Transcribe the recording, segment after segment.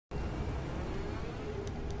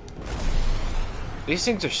These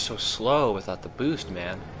things are so slow without the boost,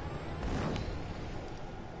 man.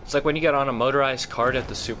 It's like when you get on a motorized cart at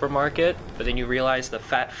the supermarket, but then you realize the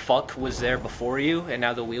fat fuck was there before you, and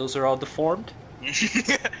now the wheels are all deformed.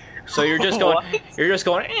 So you're just going,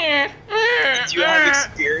 Do you have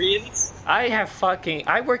experience?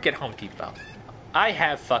 I work at Home Depot. I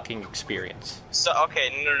have fucking experience. So,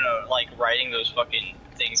 okay, no, like, riding those fucking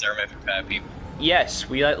things that are meant for fat people. Yes,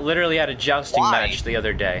 we literally had a jousting match the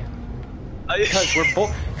other day. Because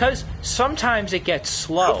because sometimes it gets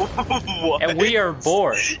slow, and we are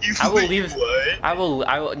bored. I will leave.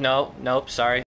 Nope, sorry.